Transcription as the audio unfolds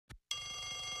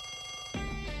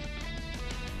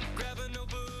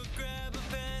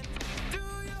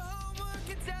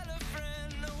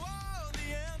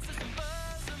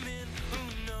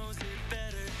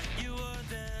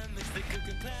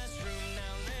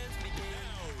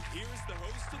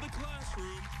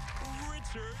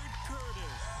Sir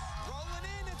Curtis. Rolling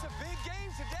in, it's a big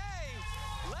game today.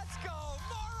 Let's go,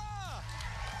 Mara!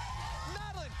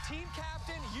 Madeline, team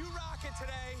captain, you rock it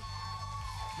today.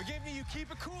 McGivney, you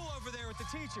keep it cool over there with the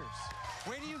teachers.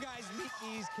 Wait till you guys meet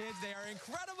these kids. They are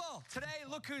incredible. Today,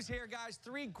 look who's here, guys.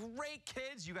 3 great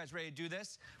kids. You guys ready to do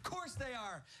this? Of course they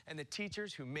are. And the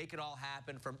teachers who make it all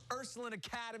happen from Ursuline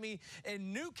Academy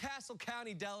in Newcastle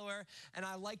County, Delaware. And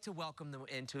I'd like to welcome them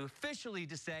in to officially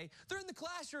to say they're in the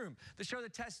classroom, the show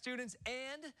that tests students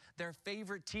and their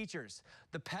favorite teachers.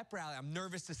 The pep rally, I'm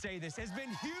nervous to say this, has been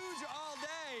huge all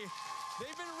day.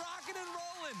 They've been rocking and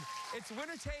rolling. It's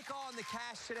winner take all in the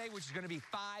cash today, which is going to be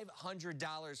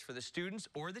 $500 for the students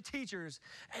or the teachers,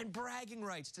 and bragging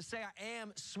rights to say I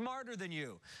am smarter than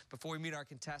you. Before we meet our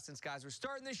contestants, guys, we're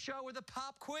starting this show with a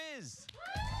pop quiz.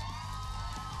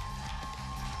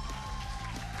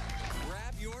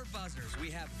 Grab your buzzers. We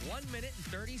have 1 minute and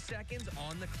 30 seconds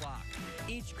on the clock.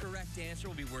 Each correct answer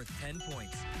will be worth 10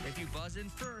 points. If you buzz in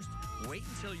first, wait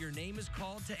until your name is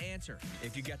called to answer.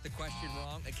 If you get the question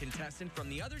wrong, a contestant from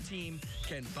the other team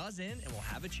can buzz in and will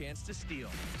have a chance to steal.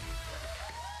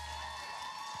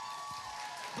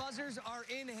 Buzzers are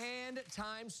in hand.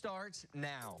 Time starts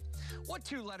now. What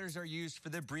 2 letters are used for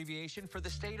the abbreviation for the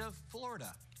state of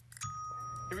Florida?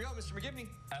 Here we go, Mr. McGivney.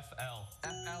 FL.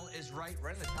 FL is right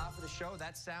at the top of the show.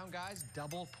 That sound, guys,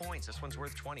 double points. This one's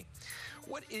worth 20.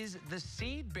 What is the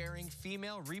seed-bearing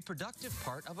female reproductive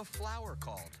part of a flower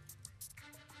called?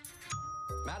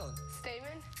 Madeline.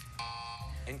 Stamen.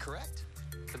 Incorrect.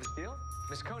 For the steal,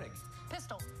 Miss Koenig.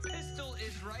 Pistol. Pistol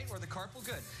is right, or the carpal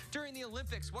good. During the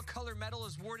Olympics, what color medal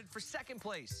is awarded for 2nd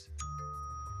place?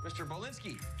 Mr.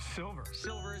 Bolinski. Silver.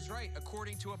 Silver is right,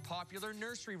 according to a popular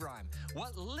nursery rhyme.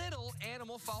 What little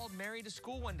animal followed Mary to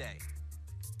school one day?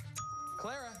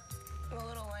 Clara. The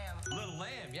little lamb. Little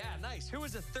lamb, yeah, nice. Who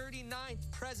was the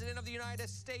 39th president of the United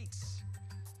States?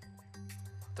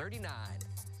 39.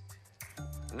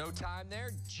 No time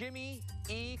there. Jimmy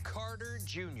E. Carter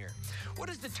Jr. What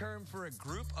is the term for a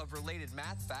group of related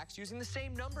math facts using the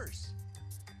same numbers?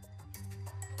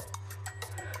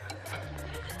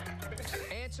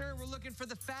 Answer, we're looking for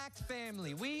the fact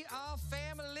family. We are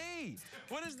family.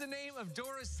 What is the name of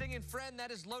Dora's singing friend that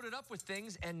is loaded up with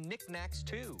things and knickknacks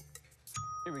too?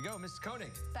 Here we go, Mrs.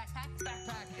 Koenig. Backpack.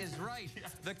 Backpack is right.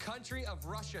 The country of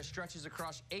Russia stretches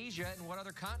across Asia and what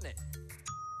other continent?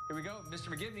 Here we go, Mr.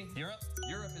 McGivney. Europe.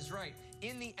 Europe is right.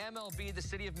 In the MLB, the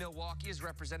city of Milwaukee is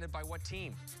represented by what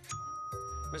team?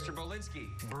 Mr. Bolinski.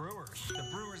 Brewers. The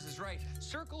Brewers is right.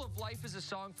 Circle of Life is a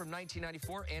song from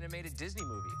 1994 animated Disney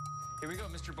movie. Here we go,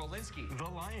 Mr. Bolinski. The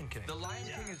Lion King. The Lion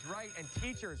King is right. And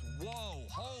teachers, whoa,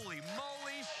 holy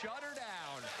moly, shut her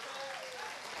down.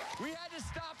 We had to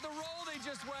stop the roll they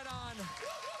just went on.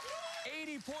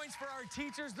 80 points for our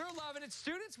teachers. They're loving it.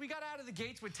 Students, we got out of the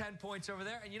gates with 10 points over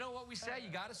there. And you know what we say? You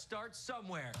got to start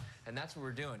somewhere. And that's what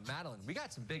we're doing. Madeline, we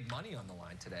got some big money on the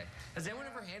line today. Has anyone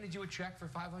ever handed you a check for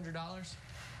 $500?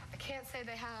 I can't say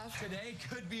they have. Today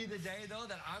could be the day, though,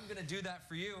 that I'm going to do that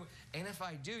for you. And if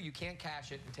I do, you can't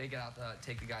cash it and take it out,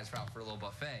 take the guys out for a little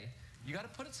buffet. You got to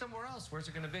put it somewhere else. Where's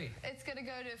it going to be? It's going to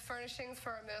go to furnishings for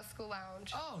our middle school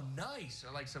lounge. Oh, nice.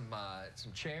 Or like some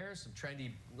chairs, some trendy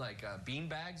like bean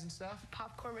bags and stuff.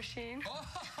 Popcorn machine. Oh,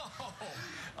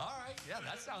 all right. Yeah,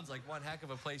 that sounds like one heck of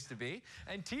a place to be.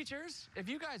 And teachers, if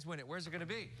you guys win it, where's it going to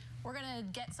be? We're going to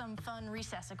get some fun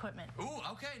recess equipment. Ooh,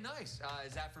 okay, nice.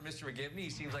 Is that for Mr. McGivney? He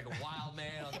seems like a wild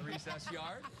man on the recess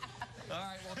yard. All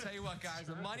right, well, I'll tell you what, guys.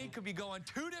 The money could be going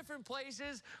 2 different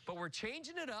places, but we're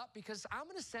changing it up because I'm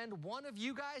going to send one of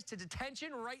you guys to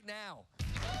detention right now.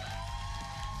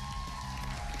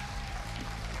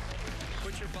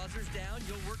 Put your buzzers down.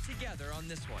 You'll work together on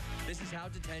this one. This is how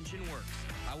detention works.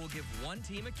 I will give one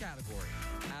team a category.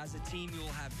 As a team, you will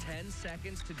have 10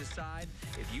 seconds to decide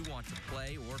if you want to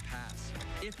play or pass.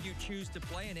 If you choose to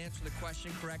play and answer the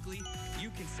question correctly, you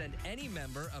can send any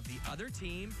member of the other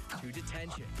team to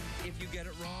detention. If you get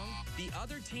it wrong, the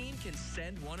other team can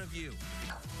send one of you.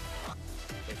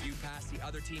 If you pass, the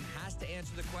other team has to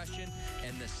answer the question,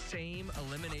 and the same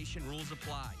elimination rules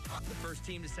apply. The first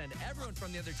team to send everyone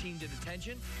from the other team to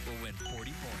detention will win 40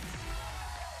 points.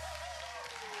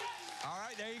 All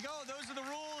right, there you go. Those are the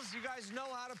rules. You guys know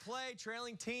how to play.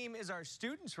 Trailing team is our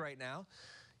students right now.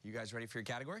 You guys ready for your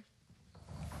category?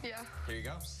 Yeah. Here you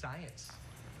go. Science.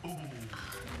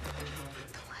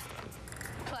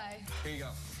 Play. Here you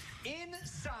go. In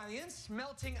science,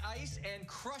 melting ice and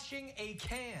crushing a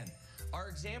can are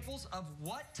examples of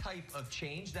what type of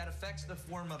change that affects the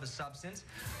form of a substance,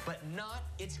 but not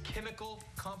its chemical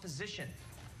composition?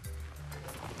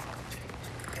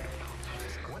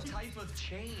 What type of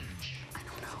change? I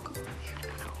don't know.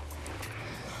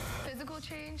 Physical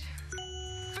change.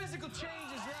 Physical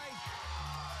change is right.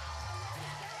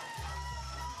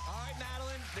 All right,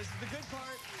 Madeline, this is the good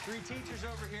part. 3 teachers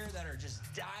over here that are just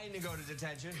dying to go to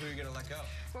detention. Who are you going to let go?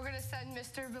 We're going to send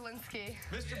Mr. Belinsky.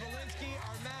 Mr. Belinsky,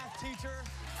 our math teacher.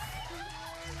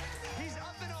 He's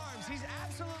up in arms. He's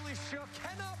absolutely shook.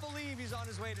 Cannot believe he's on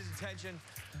his way to detention.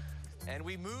 And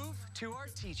we move to our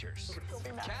teachers.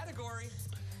 Category.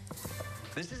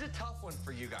 This is a tough one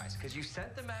for you guys because you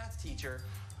sent the math teacher.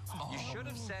 You should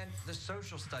have sent the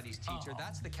social studies teacher.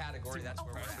 That's the category. That's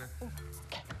where we're at.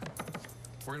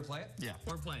 We're going to play it? Yeah,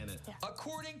 we're playing it. Yeah.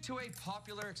 According to a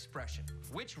popular expression,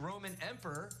 which Roman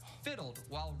emperor fiddled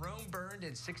while Rome burned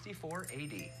in 64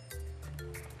 AD?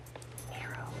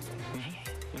 Nero.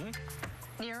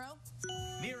 Nero?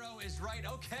 Nero is right.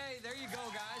 Okay, there you go,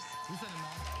 guys. Who sent him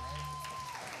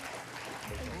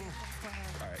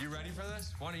All right, you ready for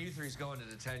this? One of you 3 is going to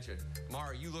detention.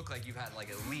 Mara, you look like you've had like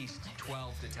at least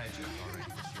 12 detentions already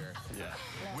this year. Yeah.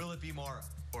 Will it be Mara?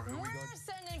 Or who We're we going?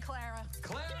 sending Clara.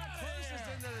 Clara closest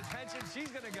into detention.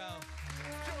 She's gonna go.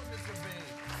 Go, Mr. B.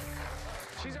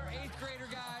 She's our 8th grader,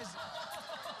 guys.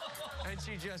 And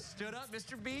she just stood up,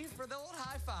 Mr. B, for the old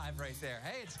high five right there.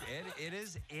 Hey, it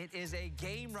is a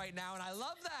game right now, and I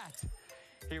love that.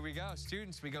 Here we go.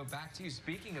 Students, we go back to you.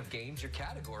 Speaking of games, your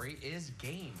category is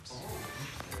games.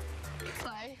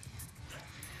 Play.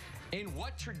 In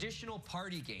what traditional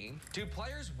party game do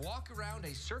players walk around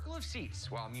a circle of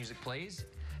seats while music plays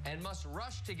and must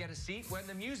rush to get a seat when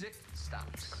the music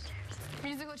stops?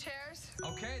 Musical chairs.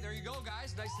 Okay, there you go,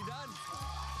 guys. Nicely done.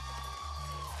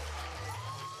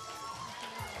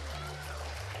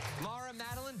 Mara,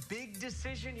 Madeline, big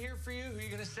decision here for you. Who are you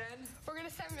going to send? We're going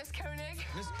to send Miss Koenig.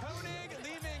 Miss Koenig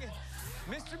leaving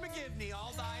Mr. McGivney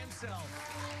all by himself.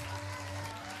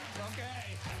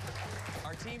 Okay.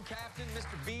 Our team captain,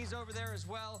 Mr. B's over there as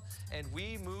well, and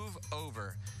we move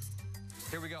over.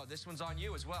 Here we go. This one's on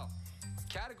you as well.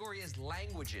 Category is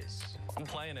languages. I'm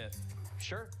playing it.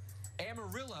 Sure.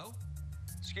 Amarillo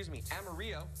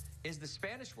is the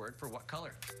Spanish word for what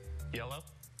color? Yellow.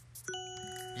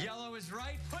 Yellow is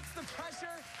right. Puts the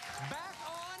pressure back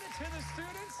on to the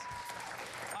students.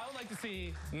 I would like to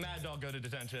see Mad Dog go to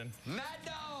detention. Mad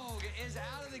Dog is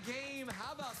out of the game.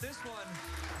 How about this one?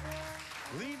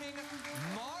 Leaving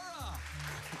Mara.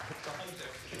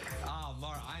 Oh,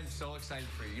 Mara, I'm so excited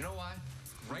for you. You know why?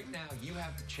 Right now, you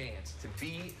have the chance to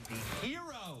be the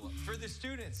hero for the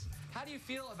students. How do you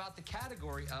feel about the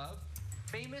category of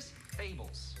famous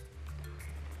fables?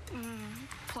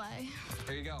 Play.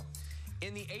 There you go.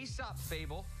 In the Aesop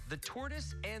fable, The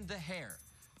Tortoise and the Hare,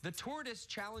 the tortoise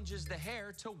challenges the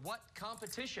hare to what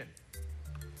competition?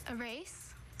 A race.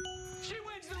 She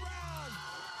wins the round.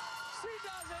 She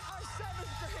does it, our 7th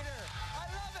grader. I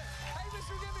love it. Hey,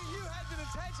 Mr. Gibby, you had the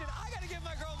detention. I got to give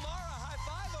my girl Mara a high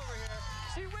five over here.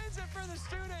 She wins it for the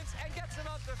students and gets them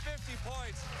up to 50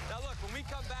 points. Now, look, when we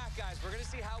come back, guys, we're going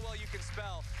to see how well you can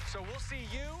spell. So we'll see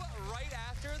you right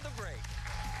after the break.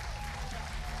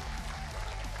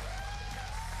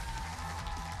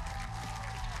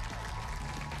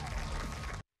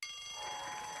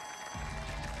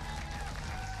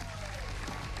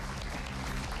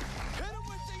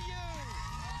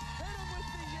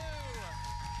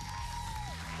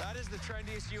 That is the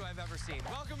trendiest U I've ever seen.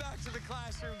 Welcome back to the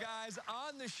classroom, guys.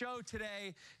 On the show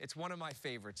today, it's one of my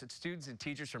favorites. It's students and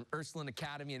teachers from Ursuline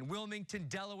Academy in Wilmington,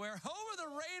 Delaware. Home of the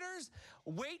Raiders.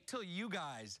 Wait till you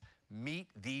guys meet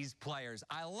these players.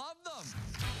 I love them.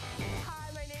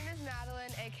 Hi, my name is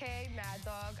Madeline, a.k.a. Mad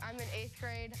Dog. I'm in 8th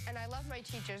grade, and I love my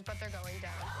teachers, but they're going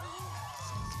down.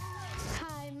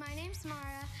 Hi, my name's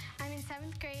Mara. I'm in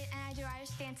 7th grade, and I do Irish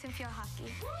dance and field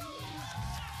hockey.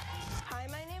 Hi,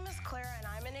 my name is Clara, and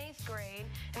I'm in 8th grade,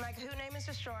 and my Kahoot name is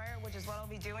Destroyer, which is what I'll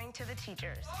be doing to the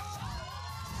teachers.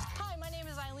 Hi, my name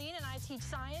is Eileen, and I teach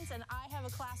science, and I have a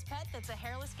class pet that's a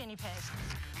hairless guinea pig.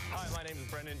 Hi, my name is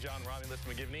Brendan John Romulus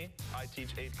McGivney. I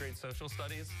teach 8th grade social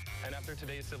studies, and after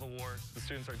today's Civil War, the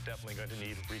students are definitely going to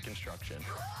need reconstruction.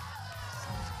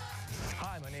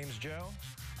 Hi, my name is Joe.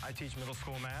 I teach middle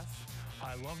school math.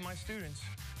 I love my students,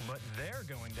 but they're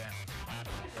going down.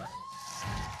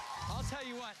 I'll tell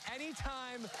you what,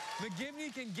 anytime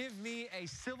McGivney can give me a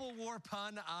Civil War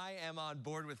pun, I am on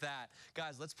board with that.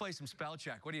 Guys, let's play some spell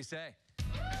check. What do you say?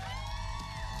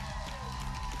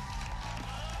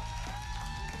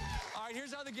 All right, right,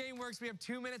 here's how the game works. We have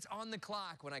 2 minutes on the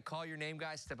clock. When I call your name,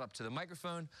 guys, step up to the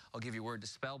microphone. I'll give you a word to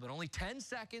spell, but only 10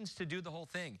 seconds to do the whole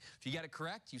thing. If you get it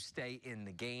correct, you stay in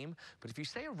the game. But if you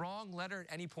say a wrong letter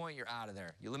at any point, you're out of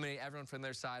there. You eliminate everyone from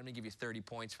their side. I'm going to give you 30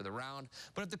 points for the round.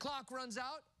 But if the clock runs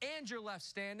out and you're left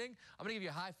standing, I'm going to give you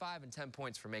a high five and 10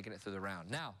 points for making it through the round.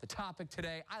 Now, the topic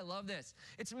today, I love this.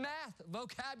 It's math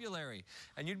vocabulary.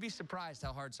 And you'd be surprised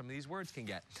how hard some of these words can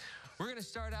get. We're going to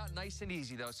start out nice and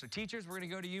easy, though. So, teachers, we're going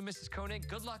to go to you, Mrs. Koenig.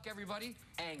 Good luck, everybody.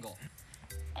 Angle.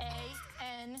 A-N-G-L-E.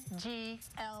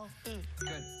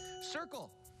 Good. Circle.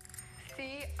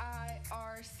 C-I-R-C-L-E.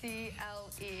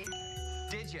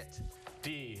 Digit.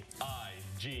 D-I-G-I-T.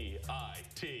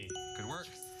 Good work.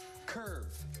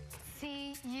 Curve.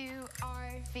 C-U-R-V-E.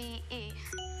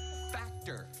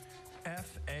 Factor.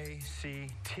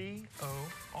 F-A-C-T-O-R.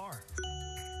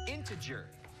 Integer.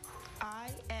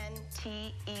 I-N-T-E-G-R.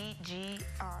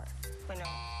 Wait, no.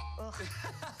 Ugh.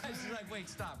 She's like, wait,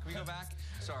 stop. Can we go back?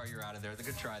 Sorry, you're out of there.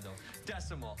 Good try, though.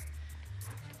 Decimal.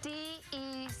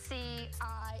 D-E-C-I-M-A-L.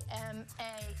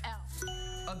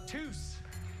 Obtuse.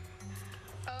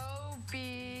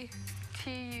 O-B-T-U-S-E.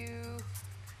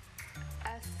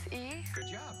 Good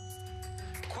job.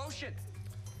 Quotient.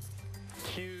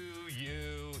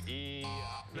 Q-U-E.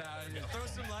 Throw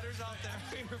some letters out there.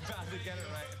 We were about to get it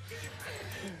right.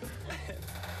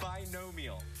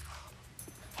 Binomial.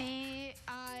 B-I-N-O-M-I-A-L.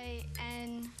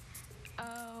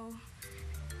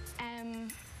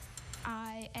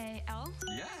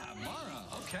 Yeah, Mara.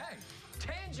 Okay.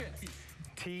 Tangent.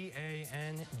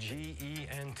 T-A-N-G-E-N-T.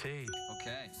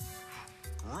 Okay.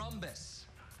 Rhombus.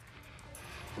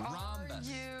 Rhombus.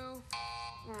 R-U.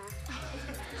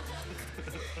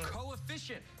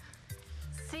 Coefficient.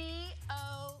 C-O-E-F-F-I-C-E-N-T.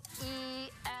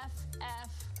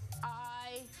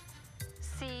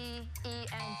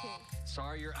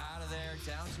 Sorry, you're out of there.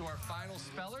 Down to our final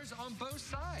spellers on both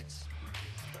sides.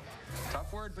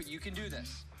 Tough word, but you can do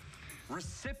this.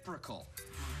 Reciprocal.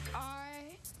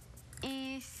 R-E-C-I-P-R-A-L.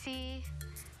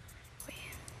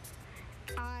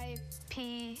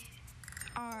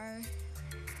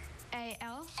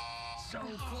 So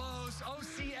close.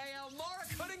 O-C-A-L. Mara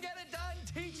couldn't get it done.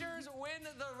 Teachers win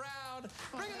the round,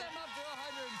 bringing them up to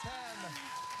 110.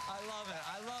 I love it.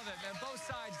 I love it, man. Both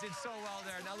sides did so well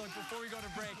there. Now, look, before we go to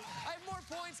break, I have more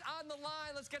points on the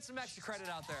line. Let's get some extra credit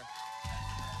out there.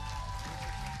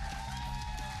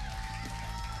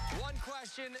 One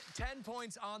question, 10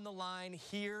 points on the line.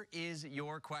 Here is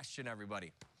your question,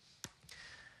 everybody.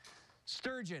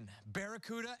 Sturgeon,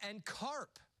 barracuda, and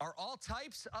carp are all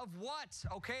types of what?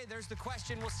 Okay, there's the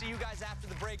question. We'll see you guys after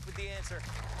the break with the answer.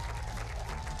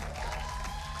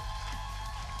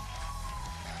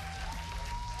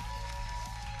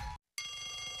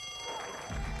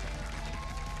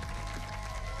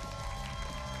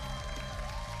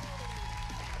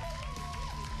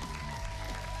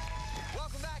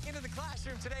 Into the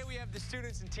classroom. Today we have the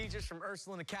students and teachers from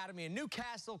Ursuline Academy in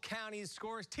Newcastle County's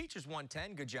scores. Teachers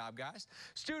 110. Good job, guys.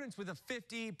 Students with a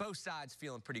 50. Both sides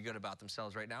feeling pretty good about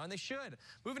themselves right now, and they should.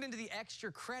 Moving into the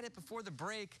extra credit before the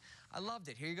break. I loved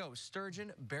it. Here you go.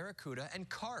 Sturgeon, barracuda, and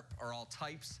carp are all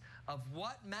types of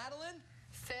what, Madeline?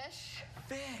 Fish.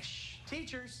 Fish.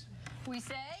 Teachers. We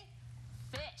say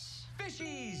fish.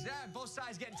 Fishies. Yeah, both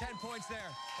sides getting 10 points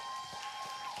there.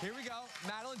 Here we go.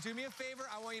 Madeline, do me a favor.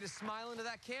 I want you to smile into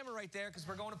that camera right there because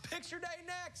we're going to picture day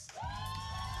next.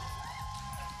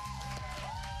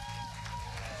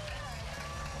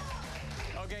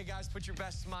 Okay, guys, put your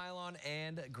best smile on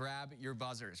and grab your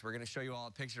buzzers. We're going to show you all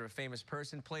a picture of a famous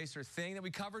person, place, or thing that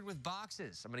we covered with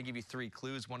boxes. I'm going to give you 3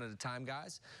 clues, one at a time,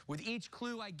 guys. With each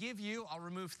clue I give you, I'll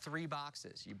remove 3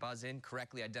 boxes. You buzz in,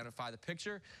 correctly identify the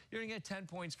picture, you're going to get 10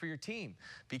 points for your team.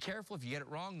 Be careful. If you get it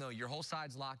wrong, though, your whole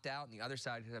side's locked out, and the other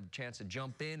side could have a chance to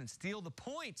jump in and steal the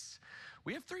points.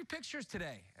 We have 3 pictures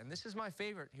today, and this is my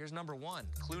favorite. Here's number 1,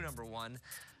 clue number 1,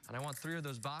 and I want 3 of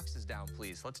those boxes down,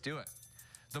 please. Let's do it.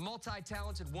 The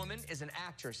multi-talented woman is an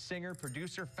actress, singer,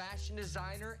 producer, fashion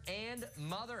designer, and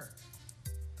mother.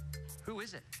 Who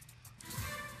is it?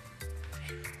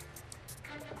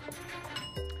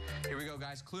 Here we go,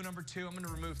 guys. Clue number 2. I'm going to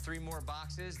remove 3 more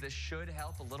boxes. This should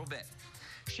help a little bit.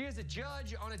 She is a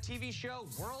judge on a TV show,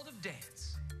 World of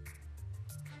Dance.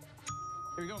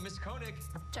 Here we go, Miss Koenig.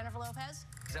 Jennifer Lopez.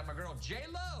 Is that my girl,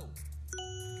 J-Lo?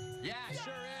 Yeah,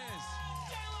 sure is.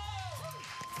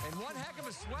 And one heck of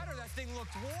a sweater. That thing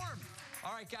looked warm.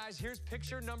 All right, guys, here's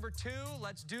picture number 2.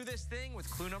 Let's do this thing with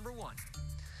clue number 1.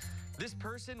 This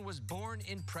person was born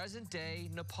in present-day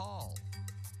Nepal.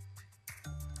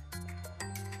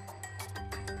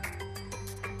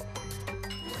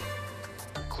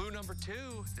 Clue number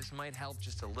 2. This might help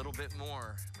just a little bit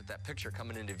more with that picture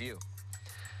coming into view.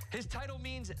 His title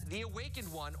means the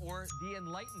awakened one or the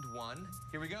enlightened one.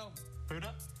 Here we go.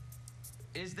 Buddha?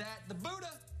 Is that the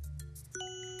Buddha?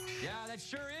 Yeah, that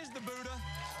sure is the Buddha.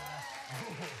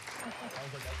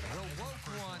 The woke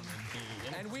one.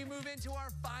 And we move into our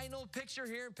final picture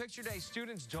here in Picture Day.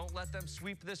 Students, don't let them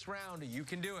sweep this round. You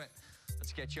can do it.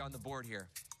 Let's get you on the board here.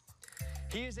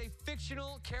 He is a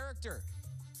fictional character.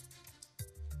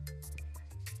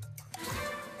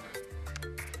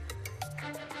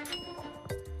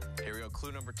 Here we go,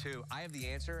 clue number 2. I have the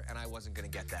answer, and I wasn't going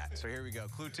to get that. So here we go,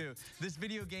 clue 2. This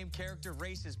video game character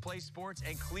races, plays sports,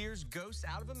 and clears ghosts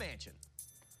out of a mansion.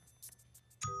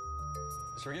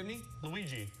 Forgive me?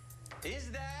 Luigi.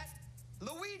 Is that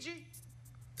Luigi?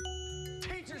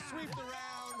 Teachers sweep the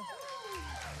round.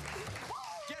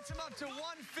 Gets him up to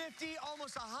 150,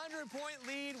 almost 100-point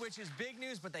lead, which is big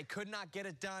news, but they could not get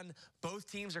it done.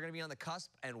 Both teams are going to be on the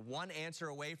cusp and one answer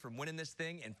away from winning this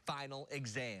thing in final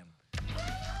exam.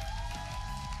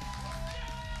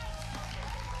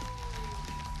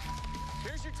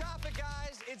 Here's your topic,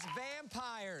 guys. It's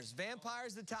vampires. Vampires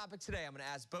is the topic today. I'm going to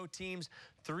ask both teams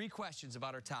 3 questions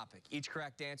about our topic. Each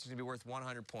correct answer is going to be worth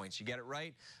 100 points. You get it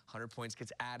right, 100 points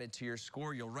gets added to your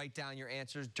score. You'll write down your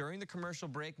answers during the commercial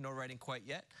break. No writing quite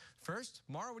yet. First,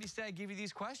 Mara, what do you say I give you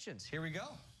these questions? Here we go.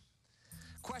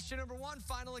 Question number 1,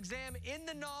 final exam. In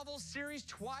the novel series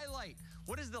Twilight,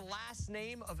 what is the last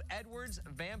name of Edward's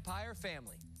vampire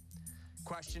family?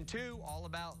 Question 2, all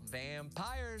about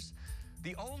vampires.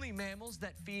 The only mammals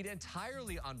that feed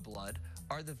entirely on blood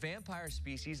are the vampire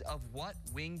species of what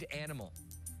winged animal?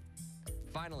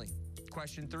 Finally,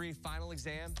 question 3, final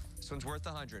exam. This one's worth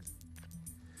 100.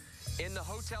 In the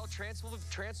Hotel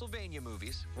Transylvania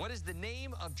movies, what is the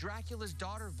name of Dracula's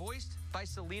daughter voiced by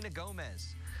Selena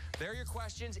Gomez? There are your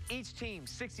questions. Each team,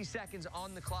 60 seconds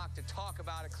on the clock to talk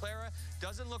about it. Clara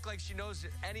doesn't look like she knows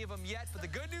any of them yet, but the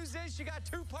good news is she got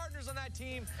 2 partners on that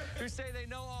team who say they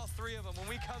know all 3 of them. When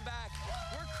we come back,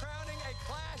 we're crowning a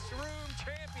ClassH-Room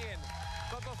champion.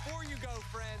 But before you go,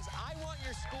 friends, I want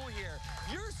your school here.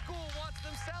 Your school wants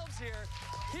themselves here.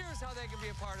 Here's how they can be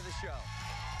a part of the show.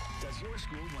 Does your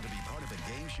school want to be part of a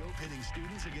game show pitting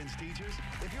students against teachers?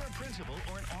 If you're a principal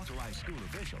or an authorized school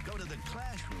official, go to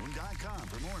theclassroom.com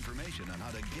for more information on how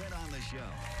to get on the show.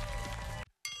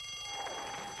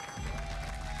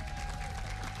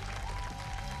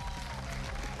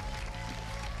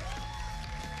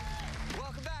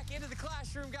 Welcome back into the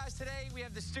classroom, guys. Today we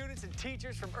have the students and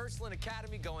teachers from Ursuline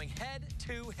Academy going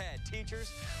head-to-head.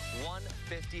 Teachers,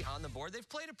 150 on the board. They've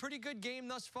played a pretty good game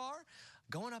thus far.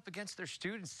 Going up against their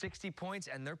students, 60 points,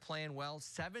 and they're playing well.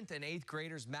 7th and 8th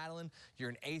graders. Madeline, you're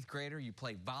an 8th grader. You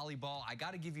play volleyball. I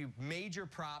got to give you major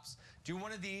props. Do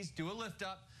one of these. Do a lift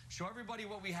up. Show everybody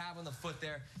what we have on the foot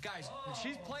there. Guys,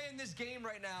 she's playing this game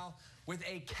right now with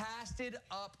a casted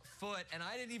up foot, and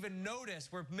I didn't even notice.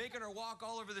 We're making her walk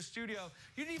all over the studio.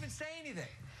 You didn't even say anything.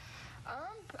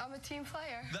 I'm a team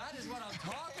player. That is what I'm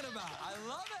talking about. I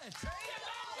love it.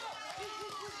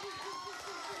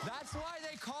 That's why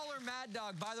they call her Mad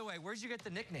Dog. By the way, where'd you get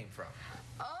the nickname from?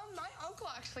 My uncle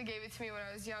actually gave it to me when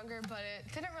I was younger, but it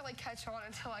didn't really catch on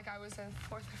until like I was in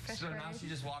 4th or 5th grade. So now she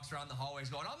just walks around the hallways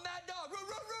going, I'm Mad Dog.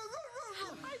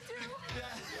 I do. Yeah.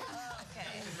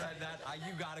 Okay.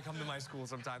 You got to come to my school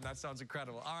sometime. That sounds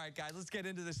incredible. All right, guys, let's get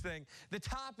into this thing. The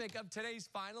topic of today's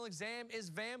final exam is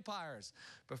vampires.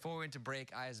 Before we went to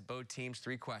break, I asked both teams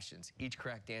 3 questions. Each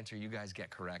correct answer you guys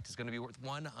get correct is going to be worth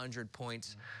 100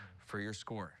 points for your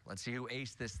score. Let's see who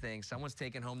aced this thing. Someone's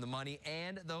taking home the money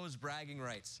and those bragging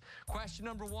rights. Question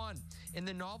number 1. In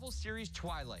the novel series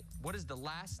Twilight, what is the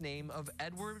last name of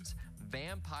Edward's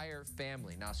vampire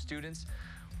family? Now, students,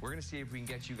 we're going to see if we can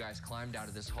get you guys climbed out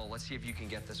of this hole. Let's see if you can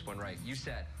get this one right. You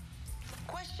said?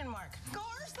 Question mark. Go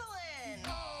Ursuline!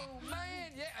 Oh,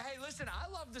 man. Yeah. Hey, listen, I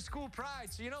love the school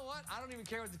pride. So you know what? I don't even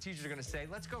care what the teachers are going to say.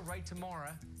 Let's go right to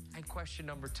Mara. And question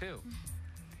number 2.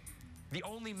 The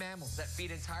only mammals that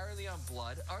feed entirely on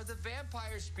blood are the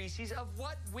vampire species of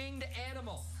what winged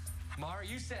animal? Mara,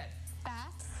 you said?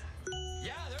 Bats.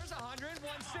 Yeah, there's 100,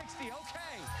 160,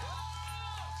 okay.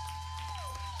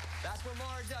 That's what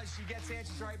Mara does. She gets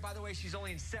answers right. By the way, she's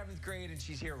only in 7th grade, and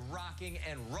she's here rocking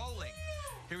and rolling.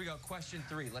 Here we go, question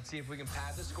 3. Let's see if we can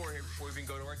pad the score here before we can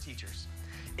go to our teachers.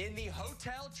 In the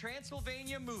Hotel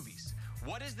Transylvania movies,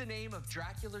 what is the name of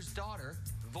Dracula's daughter,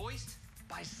 voiced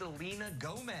by Selena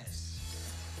Gomez?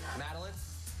 Madeline?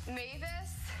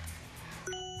 Mavis.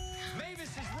 Mavis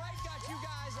is right. Got you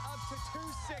guys up to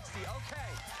 260.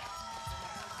 Okay.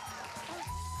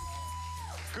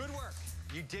 Good work.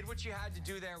 You did what you had to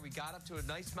do there. We got up to a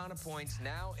nice amount of points.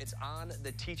 Now it's on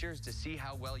the teachers to see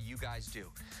how well you guys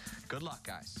do. Good luck,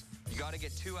 guys. You got to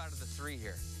get 2 out of the 3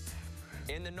 here.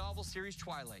 In the novel series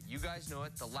Twilight, you guys know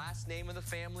it, the last name of the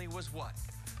family was what?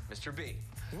 Mr. B.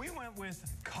 We went with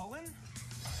Cullen.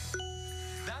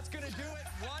 That's going to do it.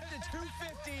 1 to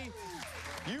 250.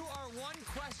 You are one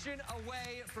question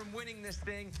away from winning this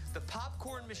thing. The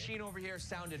popcorn machine over here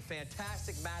sounded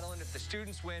fantastic, Madeline. If the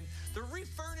students win, they're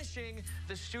refurnishing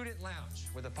the student lounge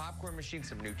with a popcorn machine,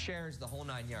 some new chairs, the whole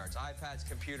 9 yards, iPads,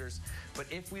 computers. But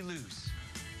if we lose,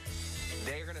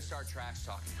 they're going to start trash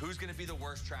talking. Who's going to be the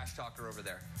worst trash talker over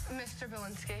there? Mr.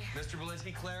 Belinsky. Mr.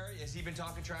 Belinsky. Claire, has he been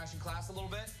talking trash in class a little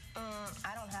bit?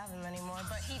 I don't have him anymore,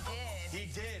 but he did.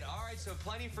 He did. All right, so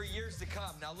plenty for years to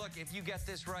come. Now, look, if you get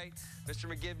this right, Mr.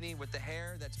 McGivney, with the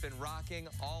hair that's been rocking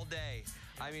all day,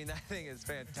 I mean, that thing is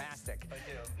fantastic. Thank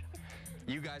you.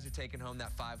 You guys are taking home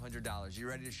that $500. You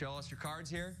ready to show us your cards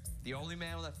here? The only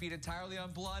mammal that feed entirely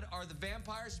on blood are the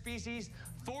vampire species.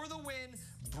 For the win,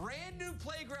 brand new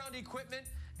playground equipment,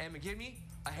 and McGivney,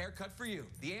 a haircut for you.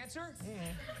 The answer?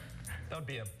 That would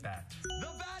be a bat.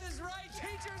 The bat is right.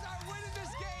 Teachers are winning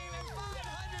this game at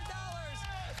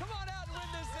 $500. Come on out and win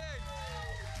this thing.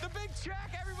 The big check,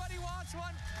 everybody wants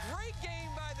one. Great game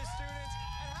by the students.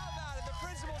 And how about it? The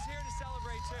principal's here to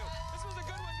celebrate too. This was a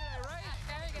good one today, right?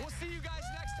 Very good. We'll see you guys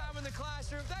next time in the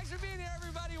classroom. Thanks for being here,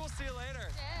 everybody. We'll see you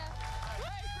later. Yeah.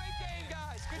 Hey, great game,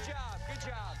 guys. Good job. Good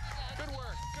job. Good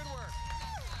work. Good work.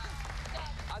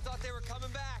 I thought they were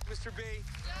coming back, Mr. B.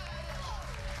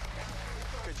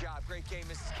 Good job. Great game,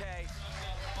 Mrs. K.